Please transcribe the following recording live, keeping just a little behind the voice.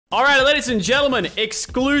All right, ladies and gentlemen,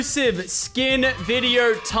 exclusive skin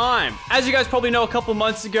video time. As you guys probably know, a couple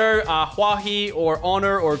months ago, Huawei or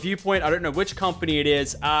Honor or Viewpoint, I don't know which company it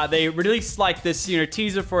is, they released like this,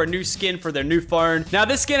 teaser for a new skin for their new phone. Now,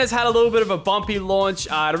 this skin has had a little bit of a bumpy launch.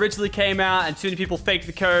 It originally came out and too many people faked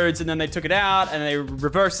the codes and then they took it out and they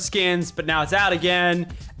reversed the skins, but now it's out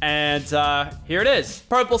again. And here it is.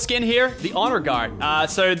 Purple skin here, the Honor Guard.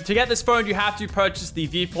 So to get this phone, you have to purchase the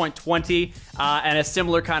Viewpoint 20 and a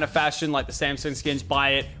similar kind of fashion like the Samsung skins.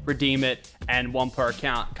 Buy it, redeem it, and one per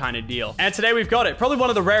account kind of deal. And today we've got it. Probably one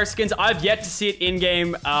of the rare skins. I've yet to see it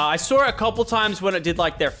in-game. I saw it a couple times when it did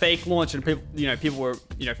like their fake launch and people were,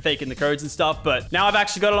 faking the codes and stuff. But now I've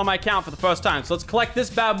actually got it on my account for the first time. So let's collect this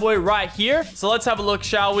bad boy right here. So let's have a look,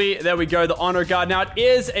 shall we? There we go, the Honor Guard. Now it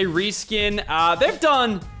is a reskin. They've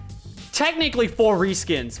done technically 4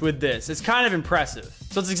 reskins with this. It's kind of impressive.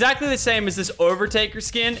 So it's exactly the same as this Overtaker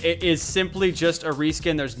skin. It is simply just a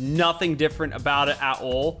reskin. There's nothing different about it at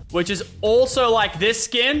all, which is also like this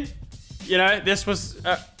skin. This was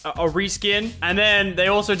a reskin. And then they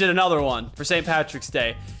also did another one for St. Patrick's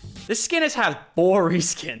Day. This skin has had 4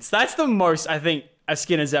 reskins. That's the most, I think, a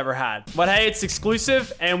skin has ever had. But hey, it's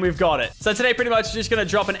exclusive and we've got it. So today pretty much just gonna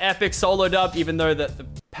drop an epic solo dub, even though the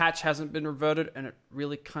patch hasn't been reverted and it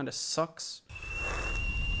really kind of sucks.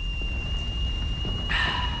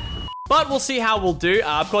 But we'll see how we'll do.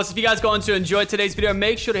 Of course, if you guys are going to enjoy today's video,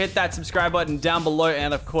 make sure to hit that subscribe button down below.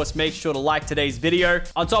 And of course, make sure to like today's video.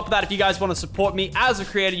 On top of that, if you guys want to support me as a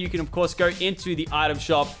creator, you can of course go into the item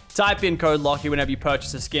shop, type in code Lockie whenever you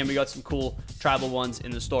purchase a skin. We got some cool tribal ones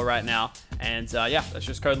in the store right now. And yeah, that's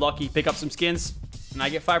just code Lockie. Pick up some skins and I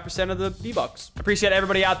get 5% of the V-Bucks. Appreciate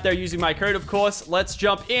everybody out there using my code, of course. Let's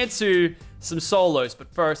jump into some solos.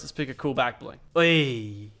 But first, let's pick a cool back bling.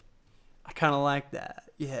 Hey, I kind of like that.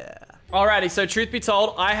 Yeah. Alrighty, so truth be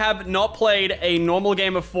told, I have not played a normal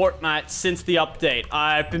game of Fortnite since the update.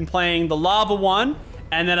 I've been playing the lava one,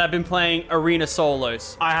 and then I've been playing arena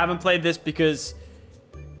solos. I haven't played this because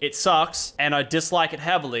it sucks, and I dislike it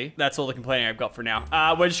heavily. That's all the complaining I've got for now.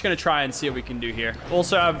 We're just gonna try and see what we can do here.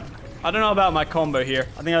 Also, I don't know about my combo here.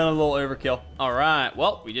 I think I did a little overkill. All right,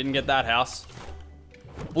 well, we didn't get that house.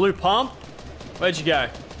 Blue pump, where'd you go?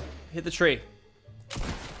 Hit the tree.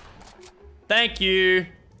 Thank you.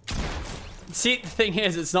 See, the thing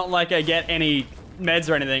is, it's not like I get any meds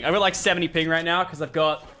or anything. I've got like 70 ping right now because I've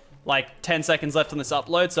got like 10 seconds left on this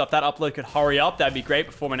upload. So if that upload could hurry up, that'd be great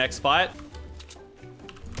before my next fight.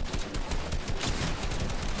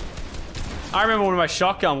 I remember when my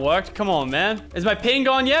shotgun worked. Come on, man. Is my ping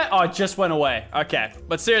gone yet? Oh, it just went away. Okay.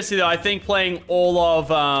 But seriously though, I think playing all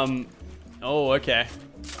of, oh, okay.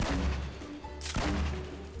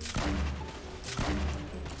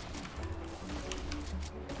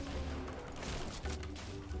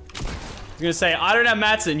 I was gonna say, I don't have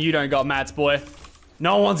mats and you don't got mats, boy.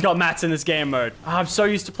 No one's got mats in this game mode. I'm so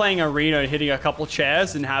used to playing arena and hitting a couple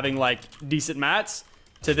chairs and having like decent mats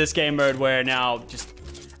to this game mode where now just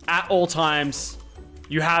at all times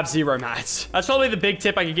you have 0 mats. That's probably the big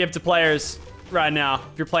tip I could give to players right now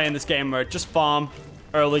if you're playing this game mode. Just farm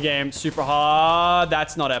early game, super hard.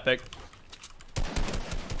 That's not epic.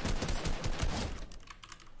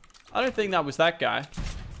 I don't think that was that guy.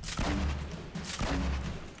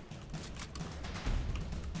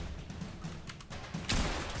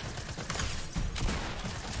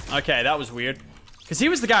 Okay, that was weird. Because he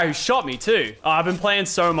was the guy who shot me, too. Oh, I've been playing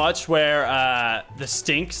so much where the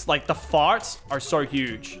stinks, like the farts, are so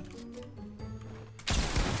huge.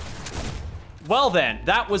 Well then,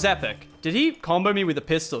 that was epic. Did he combo me with a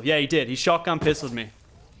pistol? Yeah, he did. He shotgun pistoled me.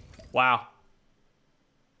 Wow.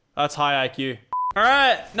 That's high IQ. All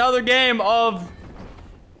right, another game of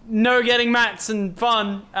no getting mats and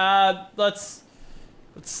fun. Let's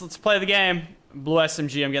play the game. Blue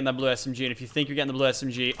SMG, I'm getting that blue SMG, and if you think you're getting the blue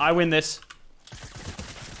SMG, I win this.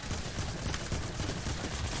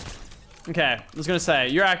 Okay, I was gonna say,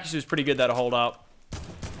 your accuracy was pretty good there to hold up.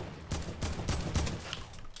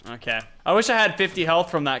 Okay. I wish I had 50 health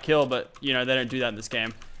from that kill, but, they don't do that in this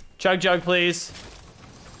game. Chug Jug, please.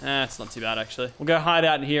 It's not too bad, actually. We'll go hide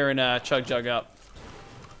out in here and Chug Jug up.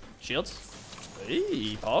 Shields.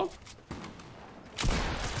 Hey, Pog.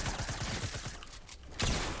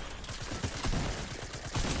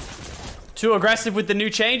 Too aggressive with the new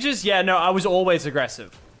changes? Yeah, no, I was always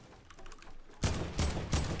aggressive.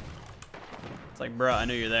 It's like, bro, I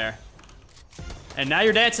knew you're there. And now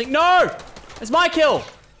you're dancing. No! It's my kill!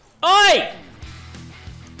 Oi!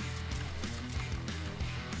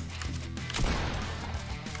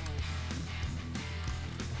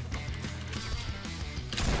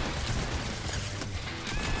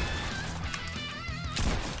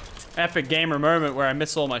 Epic gamer moment where I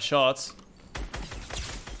miss all my shots.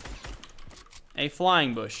 A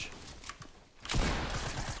flying bush.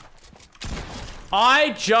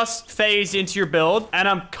 I just phased into your build, and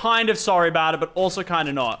I'm kind of sorry about it, but also kind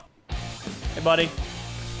of not. Hey, buddy.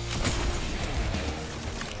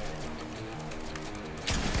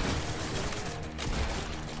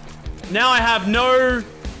 Now I have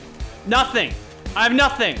nothing. I have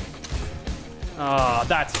nothing. Oh,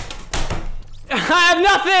 that's... I have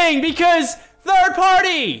nothing because third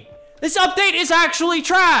party. This update is actually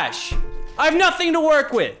trash. I have nothing to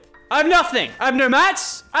work with. I have nothing. I have no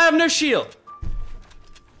mats. I have no shield.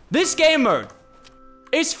 This game mode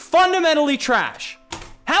is fundamentally trash.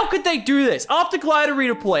 How could they do this? After Glider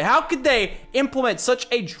redeploy, how could they implement such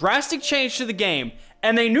a drastic change to the game?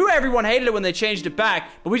 And they knew everyone hated it when they changed it back,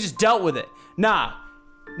 but we just dealt with it. Nah,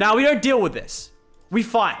 we don't deal with this. We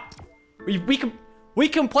fight. We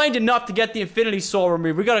complained enough to get the Infinity Soul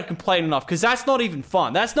removed. We gotta complain enough, because that's not even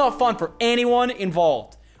fun. That's not fun for anyone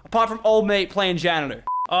involved, apart from old mate playing janitor.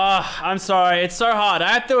 I'm sorry, it's so hard.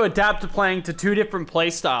 I have to adapt to playing to 2 different play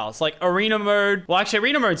styles. Like arena mode. Well, actually,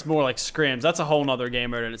 arena mode's more like scrims. That's a whole nother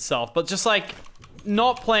game mode in itself. But just like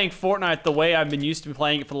not playing Fortnite the way I've been used to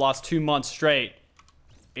playing it for the last 2 months straight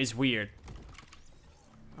is weird.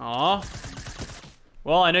 Aw.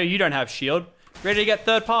 Well, I know you don't have shield. Ready to get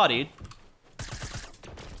third partied?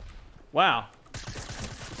 Wow.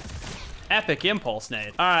 Epic impulse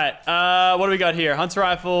nade. All right, what do we got here? Hunter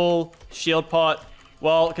rifle, shield pot.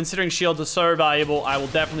 Well, considering shields are so valuable, I will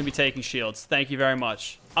definitely be taking shields. Thank you very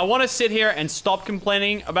much. I want to sit here and stop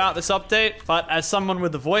complaining about this update, but as someone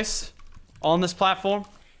with a voice on this platform,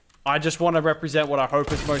 I just want to represent what I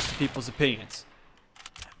hope is most of people's opinions.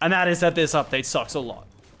 And that is that this update sucks a lot.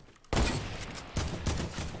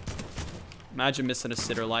 Imagine missing a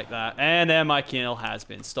sitter like that. And then my kill has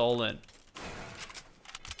been stolen.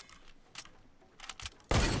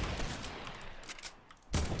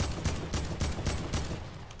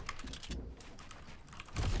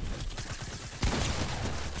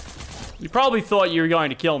 You probably thought you were going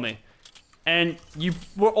to kill me. And you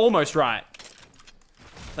were almost right.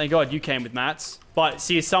 Thank God you came with mats. But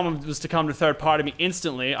see, if someone was to come to third party me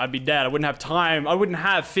instantly, I'd be dead. I wouldn't have time. I wouldn't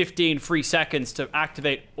have 15 free seconds to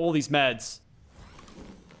activate all these meds.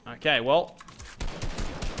 Okay, well.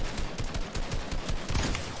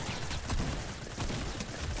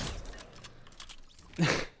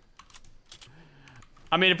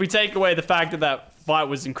 I mean, if we take away the fact that that fight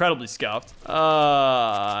was incredibly scuffed.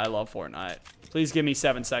 I love Fortnite. Please give me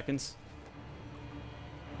 7 seconds.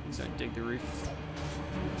 Please don't dig the roof.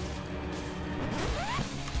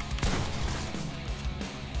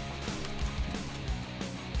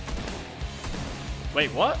 Wait,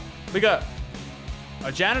 what? We got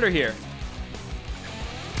a janitor here.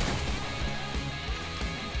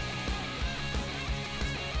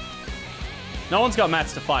 No one's got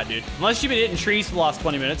mats to fight, dude. Unless you've been hitting trees for the last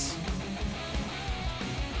 20 minutes.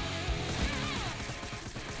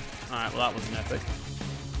 Alright, well that wasn't epic.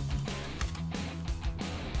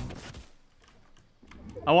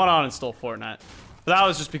 I want to uninstall Fortnite. But that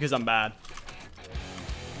was just because I'm bad.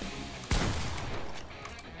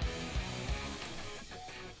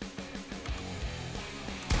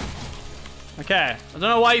 Okay, I don't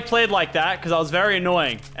know why you played like that, because I was very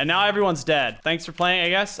annoying. And now everyone's dead. Thanks for playing, I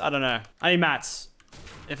guess? I don't know. I need mats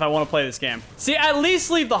if I want to play this game. See, at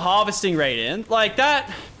least leave the harvesting rate in. Like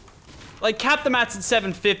that, like cap the mats at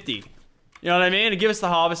 750. You know what I mean? And give us the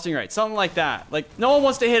harvesting rate. Something like that. Like, no one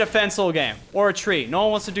wants to hit a fence all game. Or a tree. No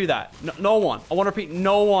one wants to do that. No one. I want to repeat,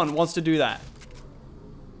 no one wants to do that.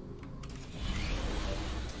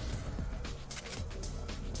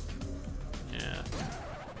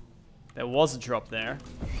 There was a drop there.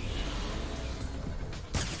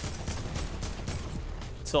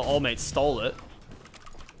 So old mate stole it.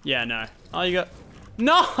 Yeah, no. Oh, you got...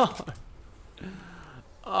 No!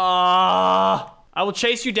 I will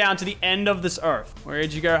chase you down to the end of this earth. Where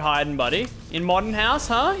did you go hiding, buddy? In Modern House,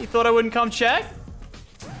 huh? You thought I wouldn't come check?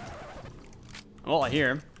 Well, I hear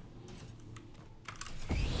him.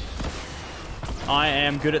 I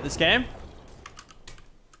am good at this game.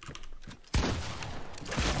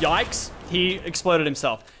 Yikes. He exploded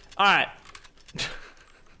himself. Alright.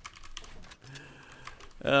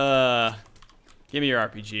 Give me your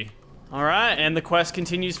RPG. Alright, and the quest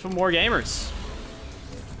continues for more gamers.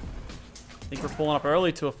 I think we're pulling up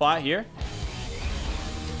early to a fight here.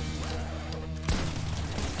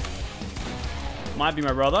 Might be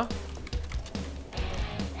my brother.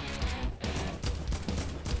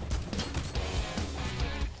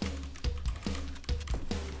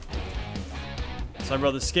 My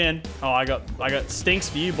brother's skin. Oh, I got stinks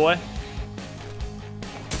for you, boy.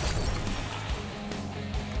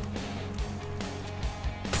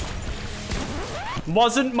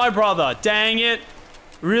 Wasn't my brother. Dang it.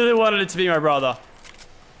 Really wanted it to be my brother.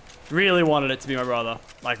 Really wanted it to be my brother.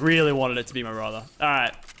 Like, really wanted it to be my brother. All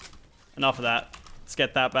right. Enough of that. Let's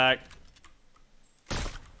get that back.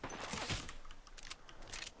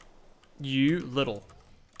 You little.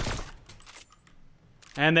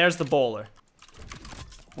 And there's the bowler.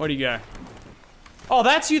 Where do you go? Oh,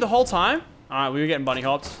 that's you the whole time? All right, we were getting bunny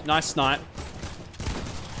hopped. Nice snipe.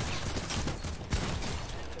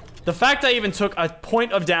 The fact I even took a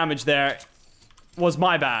point of damage there was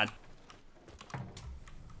my bad.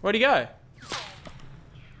 Where'd he go?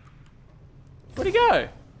 Where'd he go?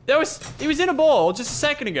 He was in a ball just a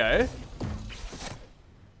second ago.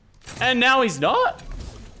 And now he's not?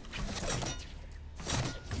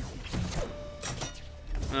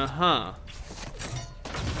 Uh-huh.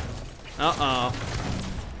 Uh-oh.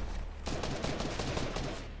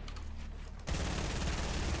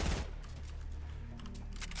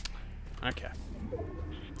 Okay.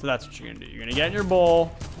 So that's what you're gonna do. You're gonna get in your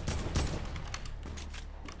ball.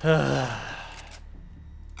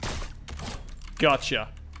 Gotcha.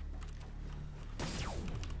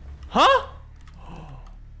 Huh?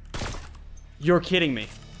 You're kidding me.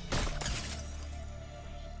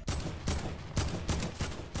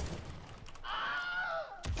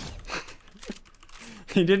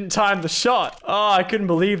 He didn't time the shot. Oh, I couldn't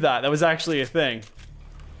believe that. That was actually a thing.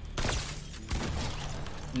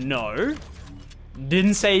 No.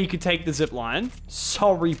 Didn't say you could take the zip line.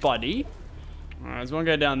 Sorry, buddy. Alright, there's one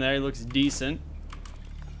guy down there. He looks decent.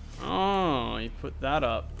 Oh, he put that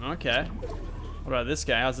up. Okay. What about this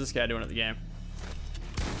guy? How's this guy doing at the game?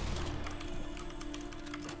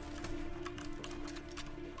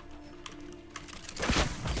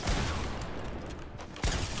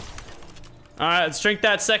 Alright, let's drink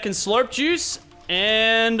that second slurp juice.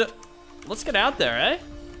 And let's get out there, eh?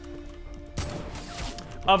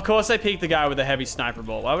 Of course I picked the guy with a heavy sniper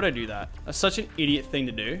bolt. Why would I do that? That's such an idiot thing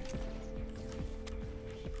to do.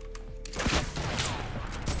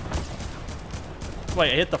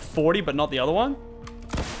 Wait, I hit the 40 but not the other one?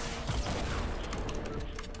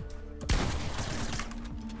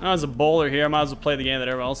 There's a bowler here. I might as well play the game that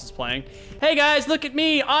everyone else is playing. Hey guys, look at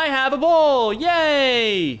me. I have a bowl.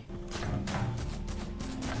 Yay!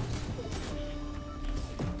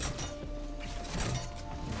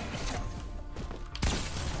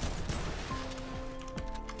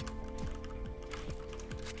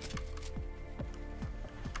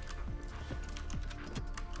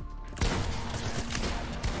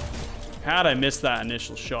 How'd I miss that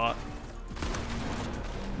initial shot?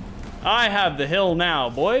 I have the hill now,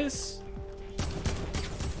 boys.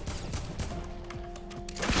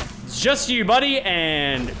 It's just you, buddy,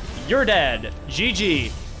 and you're dead.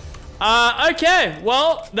 GG. Okay,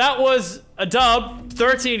 well, that was a dub.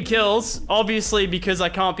 13 kills, obviously because I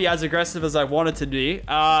can't be as aggressive as I wanted to be.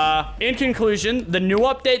 In conclusion, the new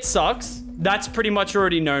update sucks. That's pretty much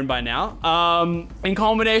already known by now. In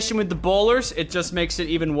combination with the bowlers, it just makes it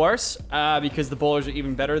even worse because the bowlers are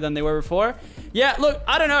even better than they were before. Yeah, look,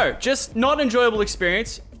 I don't know. Just not enjoyable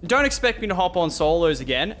experience. Don't expect me to hop on solos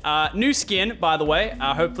again. New skin, by the way.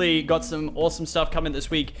 Hopefully got some awesome stuff coming this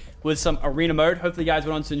week with some arena mode. Hopefully you guys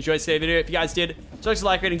went on to enjoy today's video. If you guys did, drop a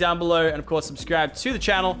like rating down below. And of course, subscribe to the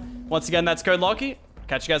channel. Once again, that's code Lachie.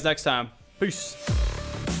 Catch you guys next time. Peace.